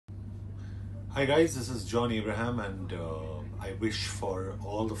Hi guys, this is John Abraham, and I wish for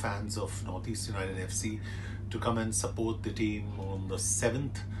all the fans of Northeast United FC to come and support the team on the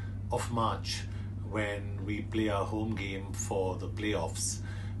 7th of March when we play our home game for the playoffs.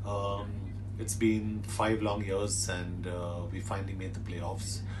 Um, it's been 5 long years and we finally made the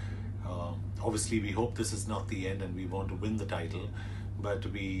playoffs. Obviously, we hope this is not the end and we want to win the title, but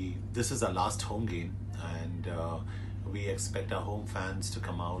this is our last home game, and we expect our home fans to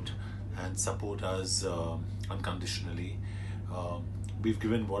come out and support us unconditionally. Um, we've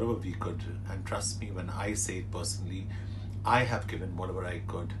given whatever we could, and trust me when I say it personally, I have given whatever I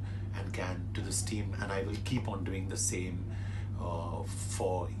could and can to this team, and I will keep on doing the same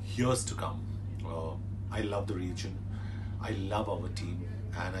for years to come. Uh, I love the region. I love our team,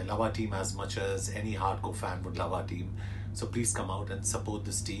 and I love our team as much as any hardcore fan would love our team. So please come out and support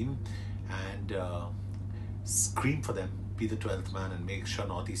this team and scream for them, be the 12th man, and make sure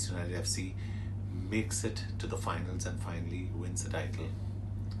Northeast United FC makes it to the finals and finally wins the title.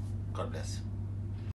 God bless.